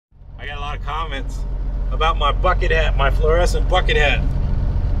I got a lot of comments about my bucket hat, my fluorescent bucket hat.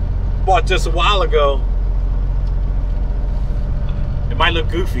 Bought just a while ago. It might look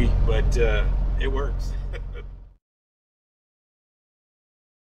goofy, but it works.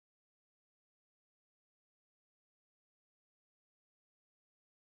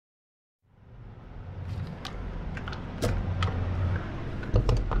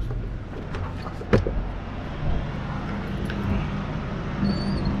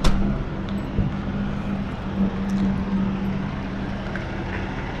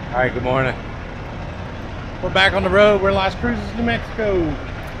 All right, good morning. We're back on the road. We're in Las Cruces, New Mexico.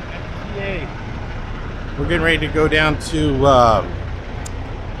 Yay. We're getting ready to go down to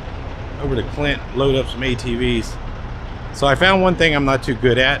over to Clint, load up some ATVs. So I found one thing I'm not too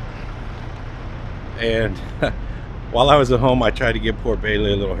good at, and while I was at home, I tried to give poor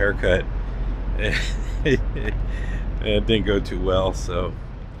Bailey a little haircut. It didn't go too well. So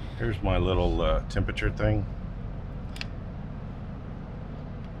here's my little temperature thing.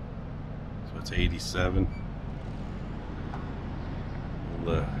 It's 87.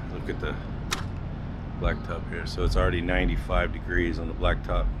 We'll look at the blacktop here. So it's already 95 degrees on the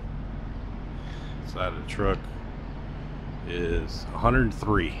blacktop. Side of the truck is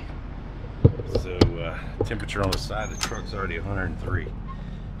 103. So temperature on the side of the truck's already 103.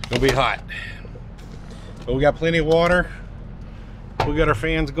 It's gonna be hot. But we got plenty of water. We got our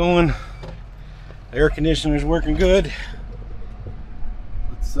fans going. The air conditioner's working good.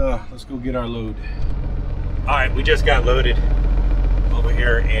 Let's go get our load. All right, we just got loaded over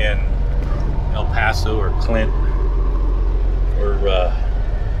here in El Paso or Clint.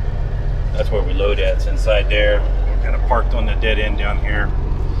 That's where we load at. It's inside there. We're kind of parked on the dead end down here.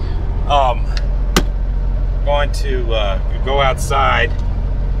 Going to go outside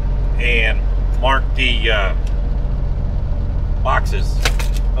and mark the boxes.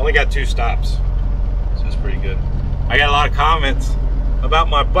 Only got 2 stops, so it's pretty good. I got a lot of comments about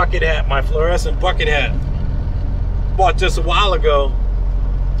my bucket hat, my fluorescent bucket hat. Bought just a while ago.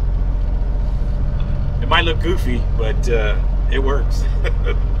 It might look goofy, but it works.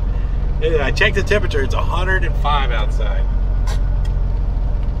 I checked the temperature, it's 105 outside.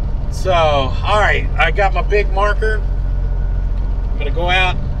 So, all right, I got my big marker. I'm gonna go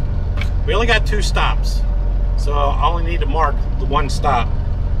out. We only got 2 stops, so I only need to mark the 1 stop.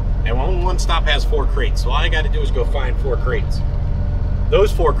 And only 1 stop has 4 crates, so all I gotta do is go find 4 crates.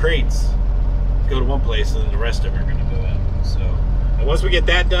 Those 4 crates go to one place, and then the rest of them are going to go out. So, and once we get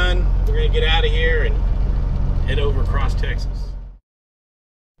that done, we're going to get out of here and head over across Texas.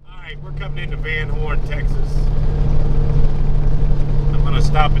 All right, we're coming into Van Horn, Texas. I'm going to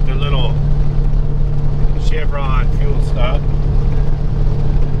stop at the little Chevron fuel stop.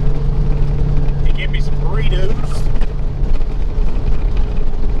 They give me some burritos.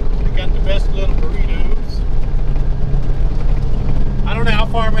 They got the best little burritos. I don't know how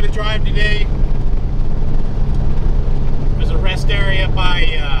far I'm going to drive today. There's a rest area by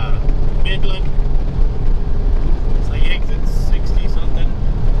Midland. It's like exit 60 something.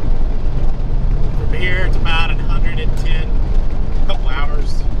 From here it's about 110, a couple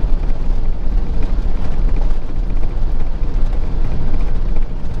hours.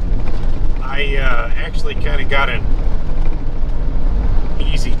 I actually kind of got an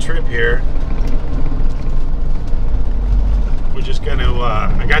easy trip here. We're just gonna,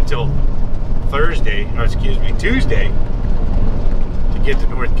 I got till Tuesday to get to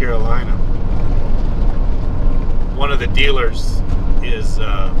North Carolina. One of the dealers is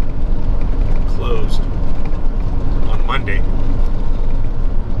closed on Monday.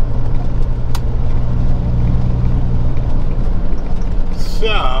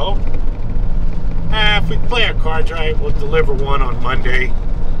 So, if we play our cards right, we'll deliver one on Monday.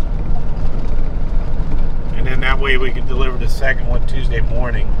 And then that way we can deliver the second one Tuesday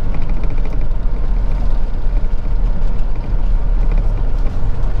morning.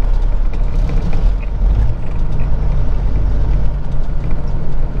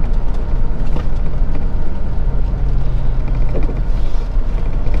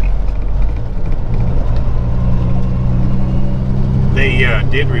 They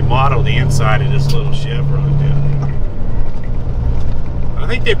did remodel the inside of this little Chevron down here. I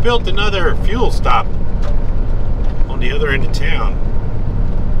think they built another fuel stop on the other end of town.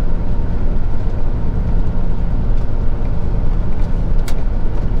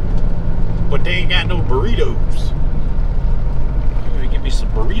 But they ain't got no burritos. They're gonna give me some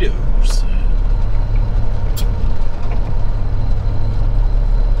burritos.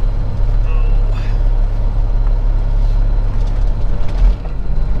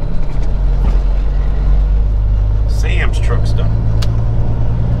 Sam's truck stop.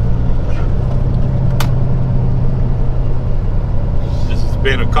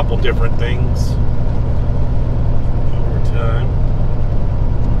 been a couple different things over time.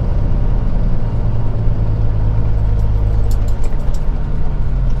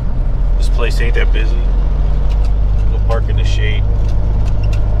 This place ain't that busy. Go park in the shade.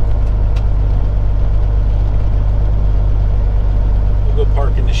 We'll go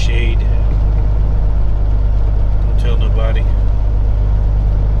park in the shade. Don't tell nobody.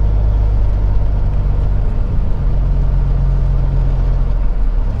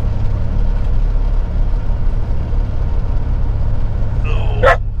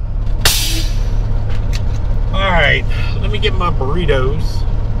 Alright, let me get my burritos.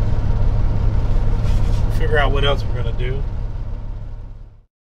 Figure out what else we're gonna do.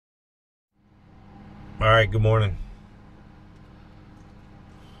 Alright, good morning.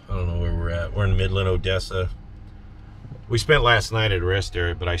 I don't know where we're at. We're in Midland, Odessa. We spent last night at a rest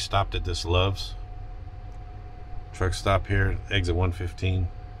area, but I stopped at this Love's truck stop here, exit 115.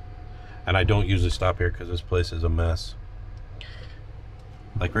 And I don't usually stop here because this place is a mess.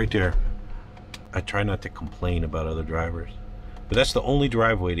 Like right there. I try not to complain about other drivers, but that's the only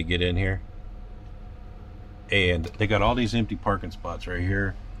driveway to get in here. And they got all these empty parking spots right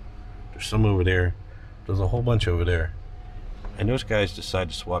here. There's some over there. There's a whole bunch over there. And those guys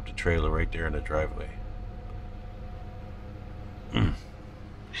decide to swap the trailer right there in the driveway.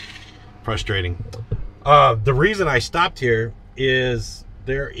 Frustrating. The reason I stopped here is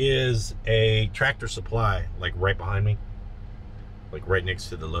there is a Tractor Supply like right behind me, like right next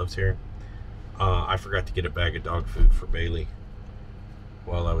to the Love's here. I forgot to get a bag of dog food for Bailey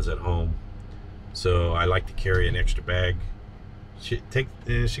while I was at home, so I like to carry an extra bag. She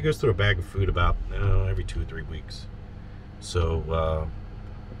goes through a bag of food about every 2 or 3 weeks. So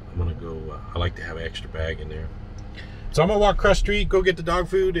I'm gonna go. I like to have an extra bag in there. So I'm gonna walk across the street, go get the dog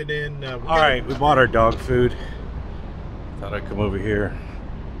food, and then. All right, we bought our dog food. Thought I'd come over here,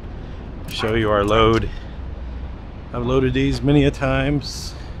 show you our load. I've loaded these many a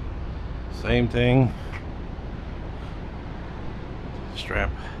times. Same thing.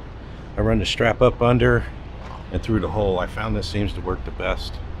 Strap. I run the strap up under and through the hole. I found this seems to work the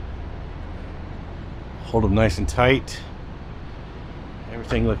best. Hold them nice and tight.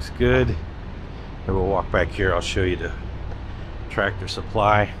 Everything looks good. And we'll walk back here. I'll show you the Tractor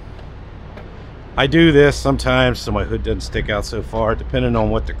Supply. I do this sometimes so my hood doesn't stick out so far, depending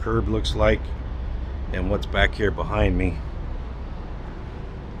on what the curb looks like and what's back here behind me.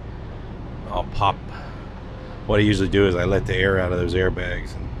 I'll pop. What I usually do is I let the air out of those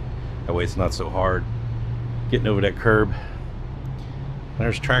airbags, and that way it's not so hard getting over that curb.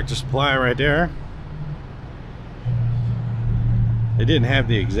 There's Tractor Supply right there. They didn't have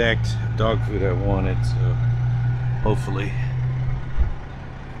the exact dog food I wanted, so hopefully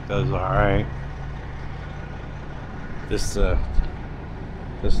it does all right. This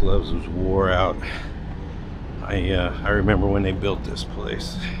Love's was wore out. I remember when they built this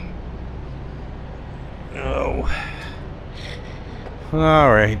place. Oh,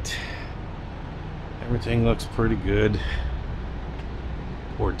 all right. Everything looks pretty good.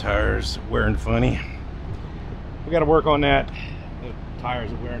 Poor tires wearing funny. We got to work on that. The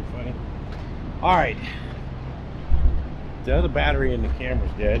tires are wearing funny. All right. The other battery in the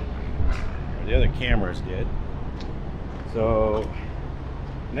camera's dead. Or the other camera's dead. So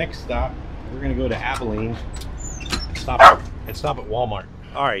next stop, we're gonna go to Abilene and stop at Walmart.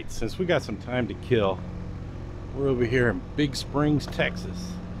 All right. Since we got some time to kill, we're over here in Big Springs,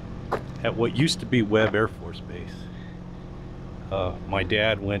 Texas, at what used to be Webb Air Force Base. My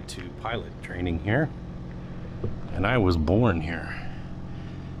dad went to pilot training here, and I was born here.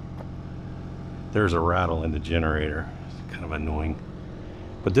 There's a rattle in the generator. It's kind of annoying.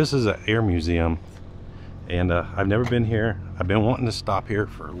 But this is an air museum, and I've never been here. I've been wanting to stop here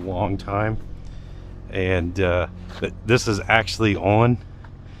for a long time. And this is actually on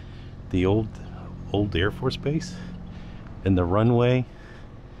the old Air Force Base, and the runway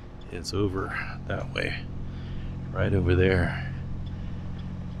is over that way, right over there.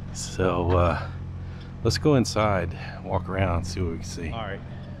 So let's go inside, walk around, see what we can see.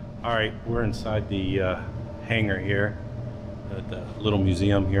 All right, we're inside the hangar here at the little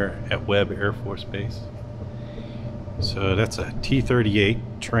museum here at Webb Air Force Base. So that's a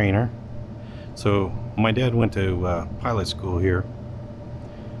T-38 trainer. So my dad went to pilot school here,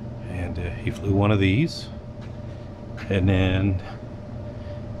 and he flew one of these, and then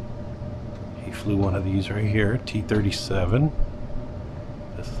he flew one of these right here, T-37,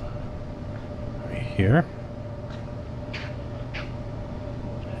 this right here,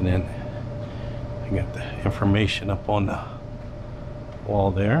 and then I got the information up on the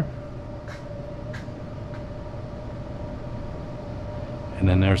wall there. And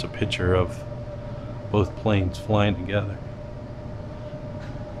then there's a picture of both planes flying together.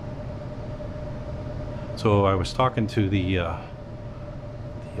 So I was talking to the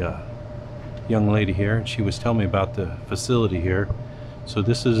young lady here, and she was telling me about the facility here. So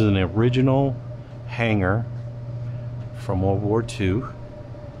this is an original hangar from World War II,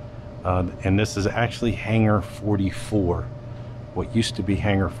 and this is actually Hangar 44, what used to be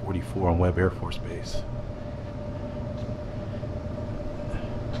Hangar 44 on Webb Air Force Base.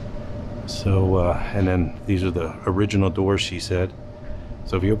 So and then these are the original doors, she said.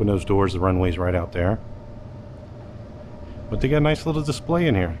 So if you open those doors, the runway's right out there. But they got a nice little display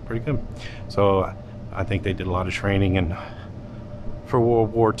in here, pretty good. So I think they did a lot of training and for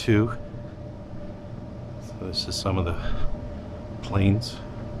World War II. So this is some of the planes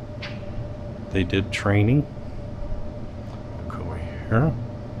they did training. Look over here.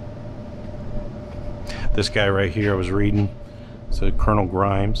 This guy right here I was reading, so Colonel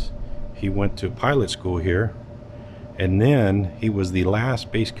Grimes, he went to pilot school here, and then he was the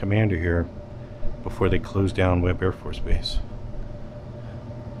last base commander here before they closed down Webb Air Force Base.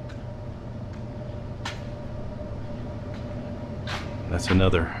 That's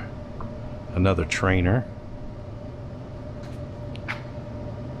another trainer.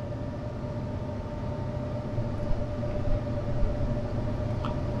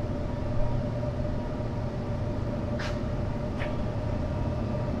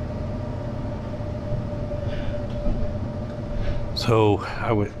 So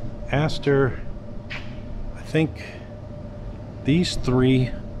I would ask her, I think these three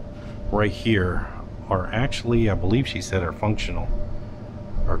right here are actually, I believe she said, are functional,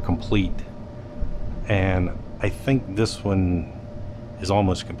 are complete. And I think this one is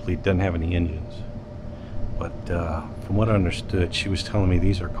almost complete, doesn't have any engines. But from what I understood, she was telling me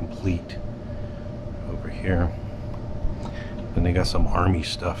these are complete over here. And they got some Army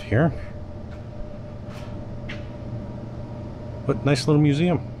stuff here. But nice little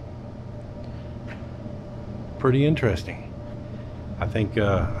museum. Pretty interesting. I think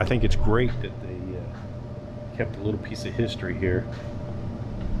it's great that they kept a little piece of history here.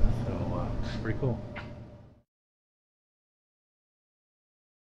 So pretty cool.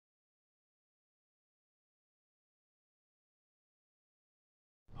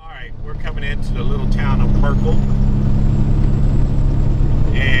 All right, we're coming into the little town of Merkel,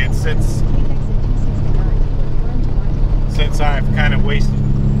 and since I've kind of wasted,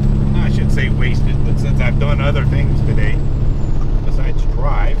 I shouldn't say wasted, but since I've done other things today besides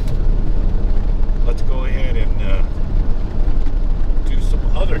drive, let's go ahead and do some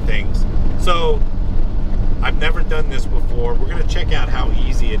other things. So I've never done this before. We're going to check out how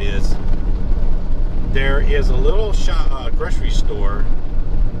easy it is. There is a little shop, grocery store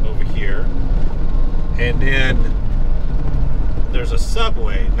over here, and then there's a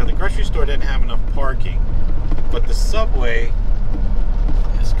Subway. Now the grocery store didn't have enough parking, but the Subway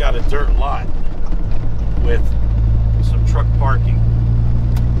has got a dirt lot with some truck parking.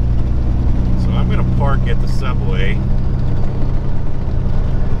 So I'm going to park at the Subway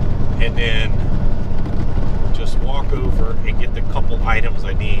and then just walk over and get the couple items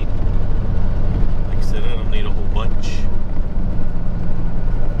I need. Like I said, I don't need a whole bunch.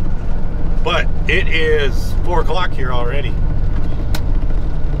 But it is 4 o'clock here already.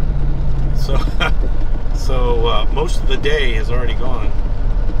 So most of the day has already gone.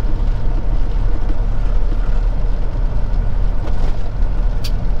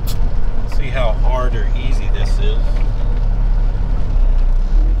 Let's see how hard or easy this is.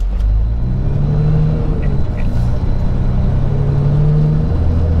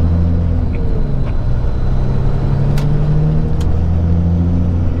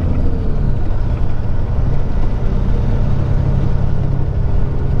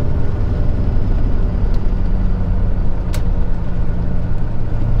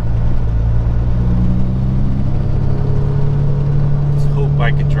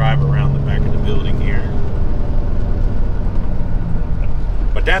 I could drive around the back of the building here.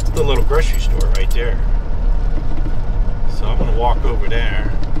 But that's the little grocery store right there. So I'm going to walk over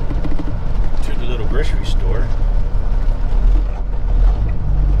there to the little grocery store.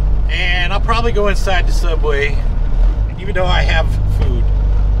 And I'll probably go inside the Subway, even though I have food.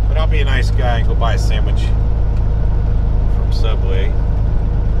 But I'll be a nice guy and go buy a sandwich from Subway.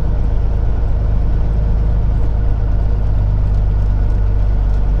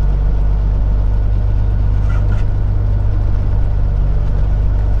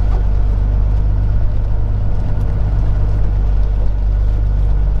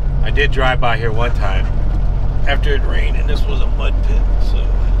 I did drive by here one time after it rained, and this was a mud pit, so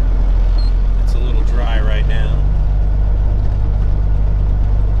it's a little dry right now.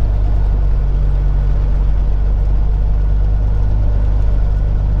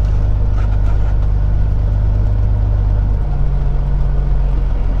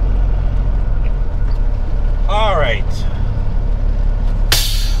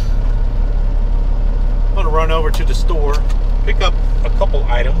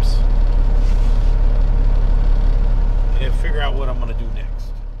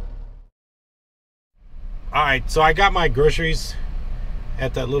 Alright, so I got my groceries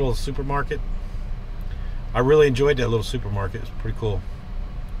at that little supermarket. I really enjoyed that little supermarket. It's pretty cool.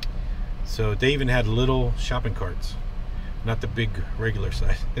 So they even had little shopping carts, not the big regular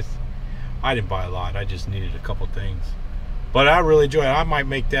size. I didn't buy a lot. I just needed a couple things. But I really enjoy it. I might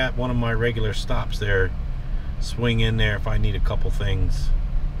make that one of my regular stops there. Swing in there if I need a couple things.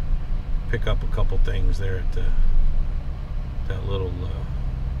 Pick up a couple things there at that little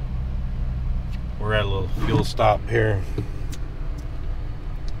we're at a little fuel stop here.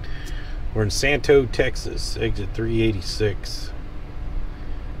 We're in Santo, Texas, exit 386.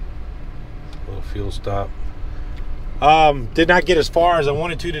 Little fuel stop. Did not get as far as I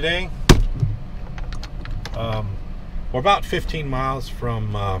wanted to today. We're about 15 miles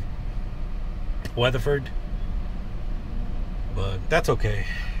from Weatherford, but that's okay.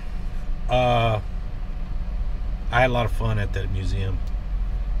 I had a lot of fun at that museum,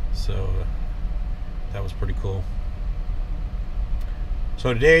 so that was pretty cool.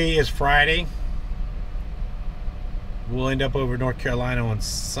 So today is Friday. We'll end up over North Carolina on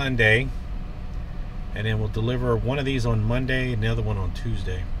Sunday, and then we'll deliver one of these on Monday and the other one on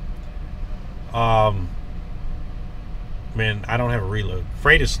Tuesday. Man, I don't have a reload.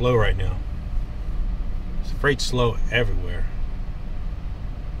 Freight is slow right now. Freight's slow everywhere.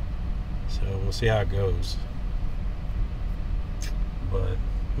 So we'll see how it goes. But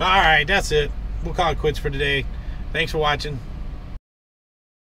alright, that's it. We'll call it quits for today. Thanks for watching.